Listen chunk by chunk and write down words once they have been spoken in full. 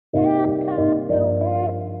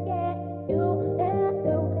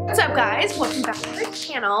What's up, guys? Welcome back to our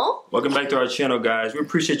channel. Welcome back to our channel, guys. We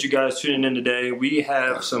appreciate you guys tuning in today. We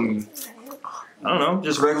have some, I don't know,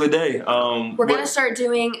 just regular day. We're gonna start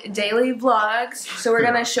doing daily vlogs. So we're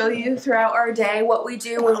gonna show you throughout our day what we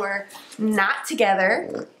do when we're not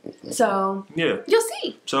together. So yeah, you'll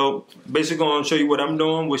see. So basically, I'm gonna show you what I'm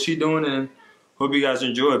doing, what she's doing, and hope you guys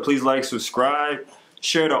enjoy it. Please like, subscribe,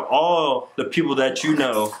 share to all the people that you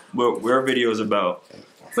know what our video is about.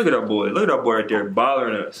 Look at our boy. Look at our boy right there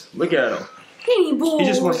bothering us. Look at him. Henny boy. He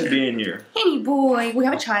just wants to be in here. Henny boy. We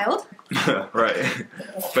have a child. Right.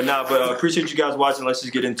 But appreciate you guys watching. Let's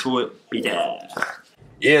just get into it.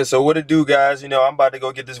 Yeah, so what to do, guys? You know, I'm about to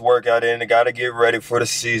go get this workout in. I got to get ready for the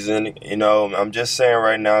season. You know, I'm just saying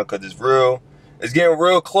right now because it's getting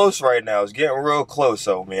real close right now. It's getting real close.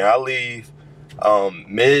 So, man, I leave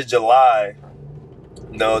mid-July,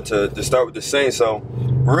 you know, to start with the Saints. So,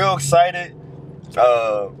 real excited.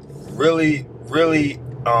 Really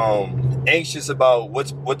anxious about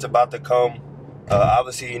what's about to come.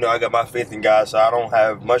 Obviously, you know, I got my faith in God, so I don't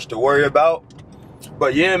have much to worry about.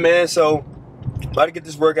 But yeah, man, so about to get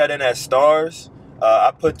this workout in at Stars.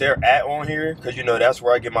 I put their on here because, you know, that's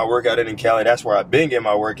where I get my workout in Cali. That's where I've been getting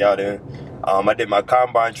my workout in. I did my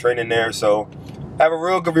combine training there, so I have a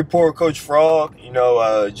real good rapport with Coach Frog, you know,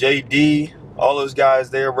 JD, all those guys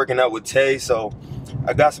there working out with Tay. So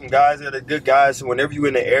I got some guys that are good guys. So whenever you're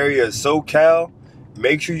in the area of SoCal,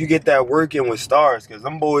 make sure you get that work in with Stars, because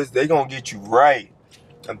them boys, they gonna get you right.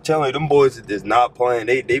 I'm telling you, them boys that is not playing,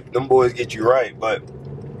 them boys get you right. But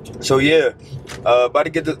so yeah, about to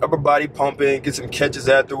get the upper body pumping, get some catches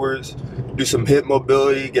afterwards, do some hip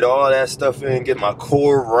mobility, get all that stuff in, get my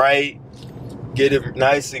core right, get it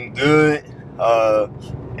nice and good.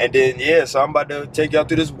 And then yeah, so I'm about to take y'all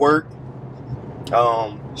through this work.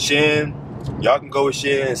 Shin, y'all can go with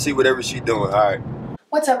Shin and see whatever she's doing. All right.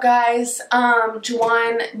 What's up, guys?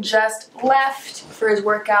 Juwan just left for his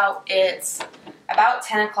workout. It's about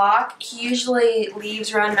 10 o'clock. He usually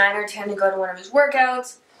leaves around 9 or 10 to go to one of his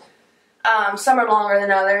workouts. Some are longer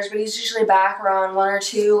than others, but he's usually back around 1 or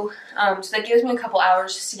 2. So that gives me a couple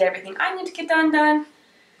hours just to get everything I need to get done.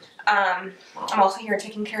 I'm also here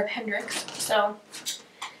taking care of Hendrix, so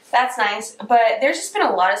that's nice. But there's just been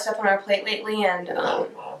a lot of stuff on our plate lately, and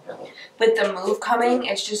with the move coming,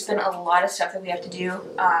 it's just been a lot of stuff that we have to do.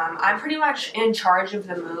 I'm pretty much in charge of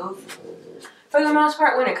the move for the most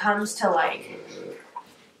part when it comes to, like,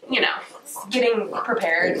 you know, getting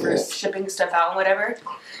prepared for shipping stuff out and whatever.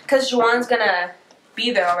 Because Juwan's gonna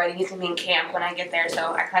be there already. He's gonna be in camp when I get there,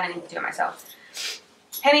 so I kind of need to do it myself.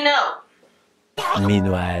 Henny, no!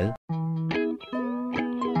 Meanwhile.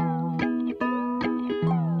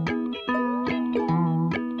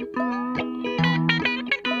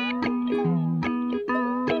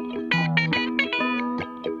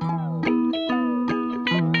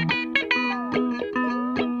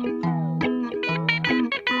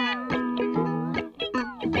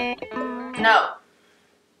 No.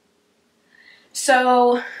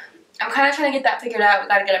 So, I'm kind of trying to get that figured out. We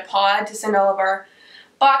gotta get a pod to send all of our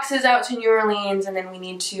boxes out to New Orleans, and then we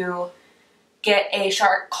need to get a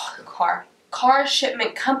car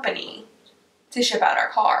shipment company to ship out our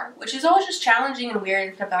car, which is always just challenging and weird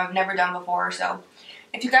and stuff that I've never done before. So,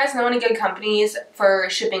 if you guys know any good companies for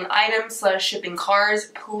shipping items / shipping cars,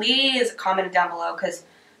 please comment it down below, because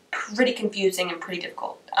pretty confusing and pretty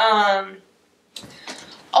difficult.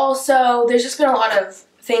 Also, there's just been a lot of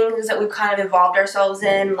things that we've kind of involved ourselves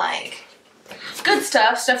in, like good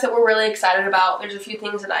stuff that we're really excited about. There's a few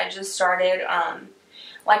things that I just started.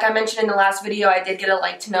 Like I mentioned in the last video, I did get a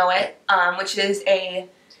Like to Know It, which is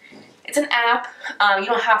it's an app. You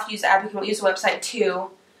don't have to use the app, you can use the website too,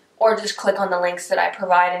 or just click on the links that I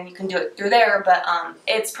provide and you can do it through there. But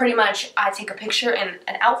it's pretty much, I take a picture in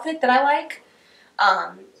an outfit that I like,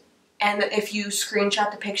 and if you screenshot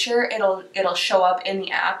the picture, it'll show up in the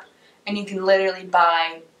app, and you can literally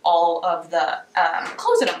buy all of the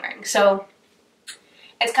clothes that I'm wearing. So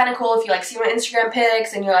it's kind of cool. If you like see my Instagram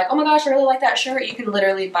pics and you're like, oh my gosh, I really like that shirt, you can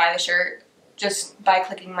literally buy the shirt just by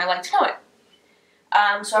clicking my Like to Know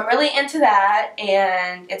It. So I'm really into that,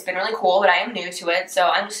 and it's been really cool, but I am new to it, so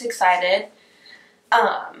I'm just excited.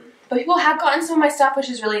 But people have gotten some of my stuff, which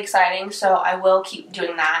is really exciting, so I will keep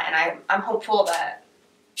doing that, and I'm hopeful that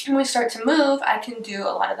when we start to move, I can do a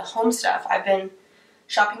lot of the home stuff. I've been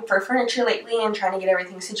shopping for furniture lately and trying to get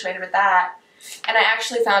everything situated with that. And I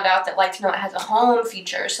actually found out that Like to Know It has a home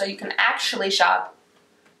feature, so you can actually shop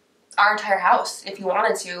our entire house if you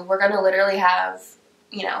wanted to. We're going to literally have,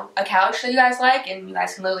 you know, a couch that you guys like, and you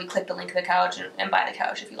guys can literally click the link of the couch and buy the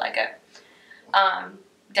couch if you like it.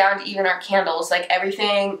 Down to even our candles. Like,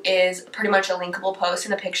 everything is pretty much a linkable post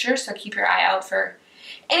in a picture, so keep your eye out for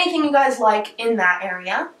anything you guys like in that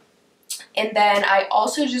area. And then I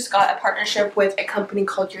also just got a partnership with a company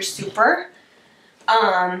called Your Super,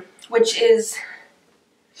 which is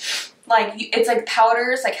like, it's like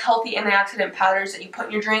powders, like healthy antioxidant powders that you put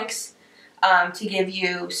in your drinks to give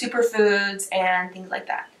you superfoods and things like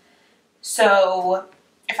that. So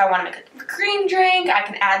if I want to make a green drink, I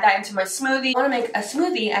can add that into my smoothie. If I want to make a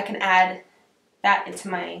smoothie, I can add that into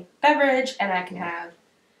my beverage, and I can have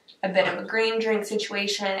a bit of a green drink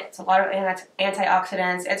situation. It's a lot of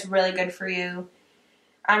antioxidants. It's really good for you.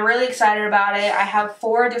 I'm really excited about it. I have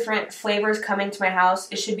 4 different flavors coming to my house.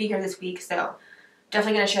 It should be here this week, so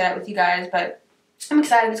definitely going to share that with you guys. But I'm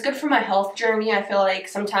excited. It's good for my health journey. I feel like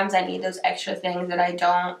sometimes I need those extra things that I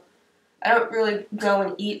don't really go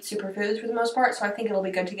and eat superfoods for the most part, so I think it'll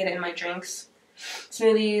be good to get it in my drinks,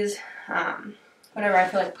 smoothies, whatever I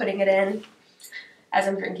feel like putting it in as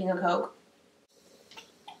I'm drinking a Coke.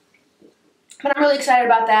 But I'm really excited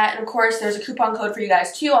about that, and of course there's a coupon code for you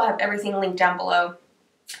guys too. I'll have everything linked down below,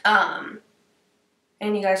 and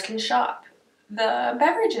you guys can shop the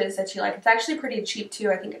beverages that you like. It's actually pretty cheap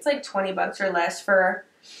too. I think it's like 20 bucks or less for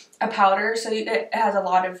a powder, so it has a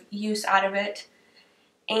lot of use out of it.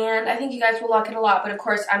 And I think you guys will like it a lot, but of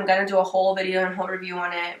course I'm going to do a whole video and whole review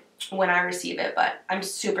on it when I receive it, but I'm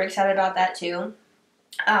super excited about that too.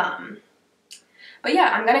 But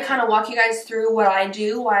yeah, I'm going to kind of walk you guys through what I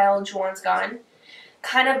do while Juwan's gone.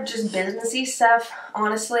 Kind of just businessy stuff,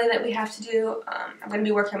 honestly, that we have to do. I'm going to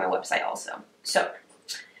be working on my website also. So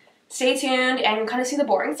stay tuned and kind of see the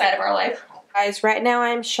boring side of our life. Guys, right now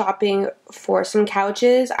I'm shopping for some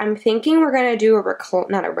couches. I'm thinking we're going to do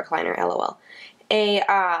not a recliner, LOL.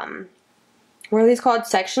 What are these called?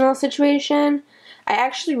 Sectional situation. I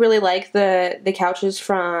actually really like the couches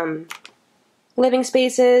from Living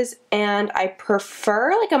Spaces, and I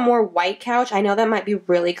prefer like a more white couch. I know that might be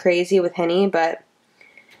really crazy with Henny, but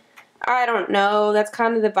I don't know. That's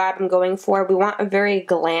kind of the vibe I'm going for. We want a very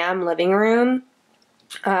glam living room.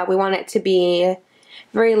 We want it to be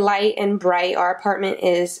very light and bright. Our apartment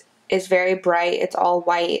is very bright. It's all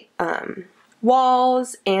white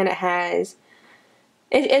walls, and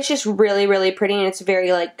it's just really, really pretty, and it's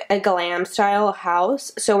very like a glam style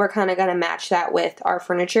house. So we're kind of going to match that with our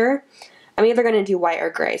furniture. I'm either going to do white or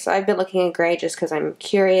gray. So I've been looking at gray just because I'm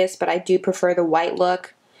curious, but I do prefer the white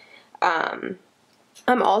look. I'm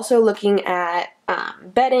also looking at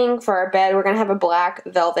bedding for our bed. We're going to have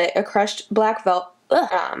a crushed black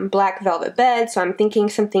velvet bed. So I'm thinking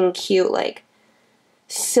something cute, like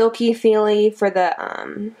silky feely for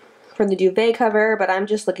the duvet cover. But I'm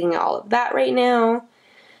just looking at all of that right now,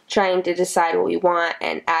 trying to decide what we want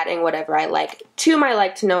and adding whatever I like to my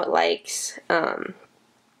like to know it likes.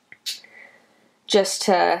 Just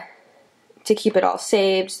to keep it all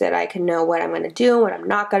saved so that I can know what I'm going to do, what I'm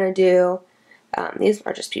not going to do. These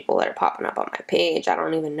are just people that are popping up on my page. I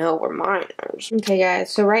don't even know where mine is. Okay guys,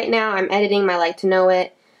 so right now I'm editing my like to know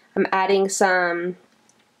it. I'm adding some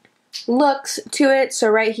looks to it. So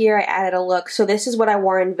right here I added a look. So this is what I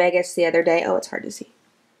wore in Vegas the other day. Oh, it's hard to see.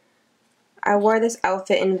 I wore this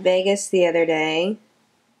outfit in Vegas the other day.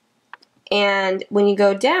 And when you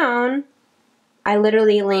go down, I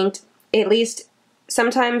literally linked at least.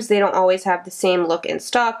 Sometimes they don't always have the same look in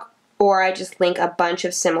stock, or I just link a bunch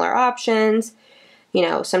of similar options. You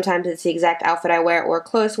know, sometimes it's the exact outfit I wear, or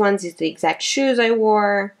close ones, it's the exact shoes I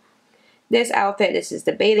wore. This outfit, this is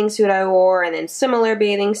the bathing suit I wore, and then similar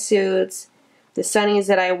bathing suits, the sunnies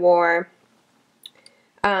that I wore.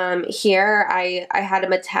 Here, I had a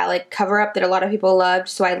metallic cover-up that a lot of people loved,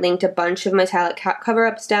 so I linked a bunch of metallic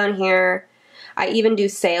cover-ups down here. I even do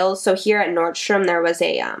sales, so here at Nordstrom there was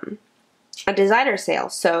a designer sale,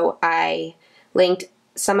 so I linked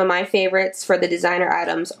some of my favorites for the designer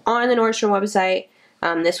items on the Nordstrom website.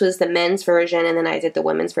 This was the men's version, and then I did the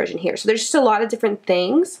women's version here. So there's just a lot of different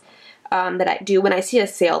things that I do. When I see a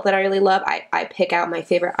sale that I really love, I pick out my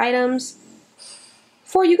favorite items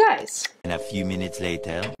for you guys. And a few minutes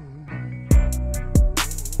later.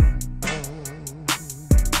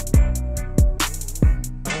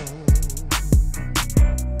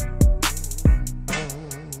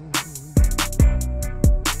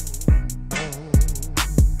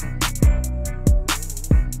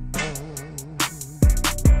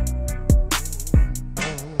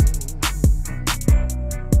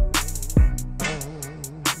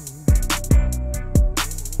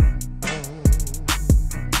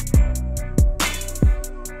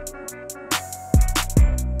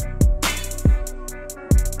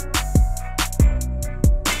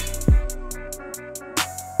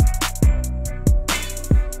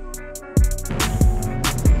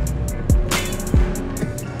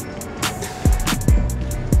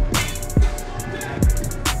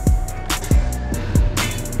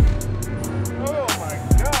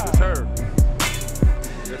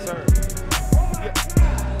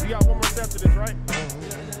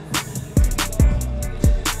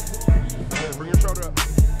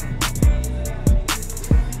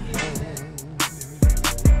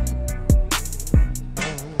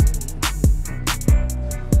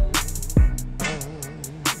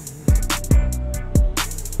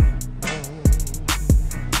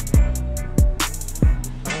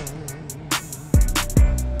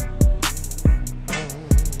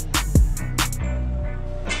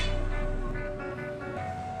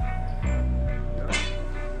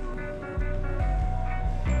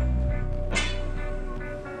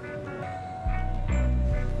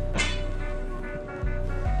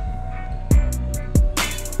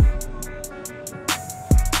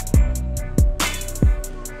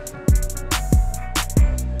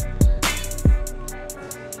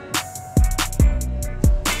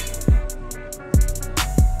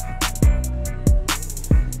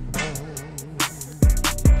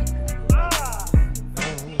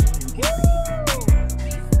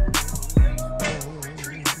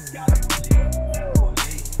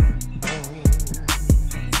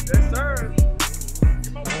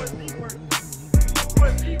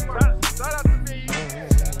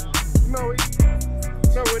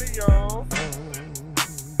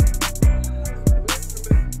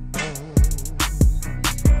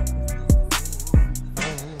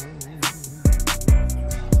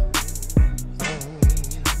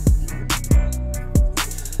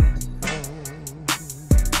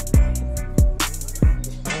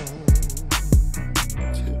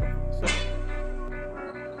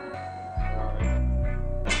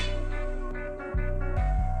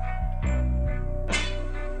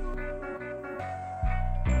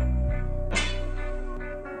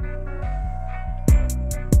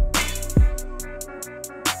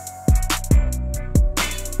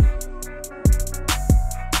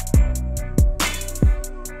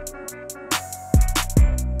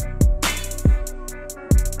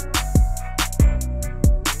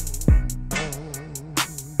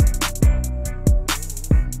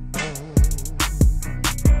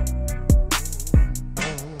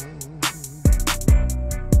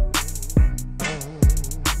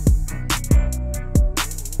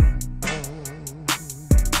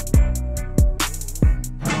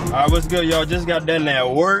 Alright, what's good, y'all? Just got done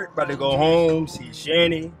at work. About to go home, see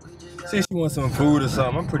Shani. See if she wants some food or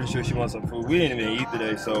something. I'm pretty sure she wants some food. We didn't even eat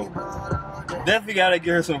today, so definitely gotta get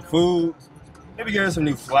her some food. Maybe get her some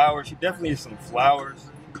new flowers. She definitely needs some flowers.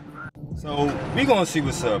 So we gonna see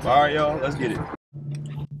what's up. Alright, y'all, let's get it.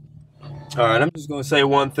 Alright, I'm just gonna say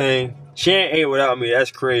one thing. She ain't ate without me.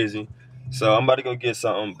 That's crazy. So I'm about to go get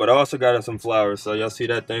something. But I also got her some flowers. So y'all see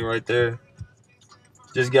that thing right there?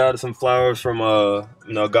 Just got some flowers from a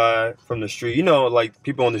guy from the street. You know, like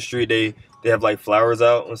people on the street, they have like flowers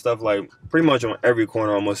out and stuff, like pretty much on every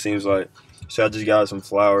corner almost seems like. So I just got her some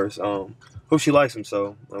flowers. Hope she likes them.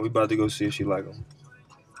 So we about to go see if she like them.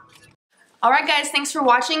 Alright guys, thanks for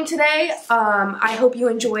watching today. I hope you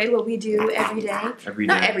enjoyed what we do every day.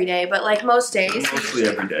 Not every day, but like most days. Mostly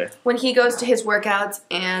every day. When he goes to his workouts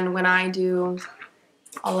and when I do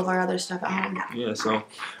all of our other stuff at home. Yeah, so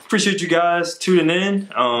appreciate you guys tuning in.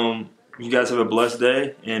 You guys have a blessed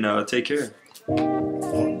day and take care.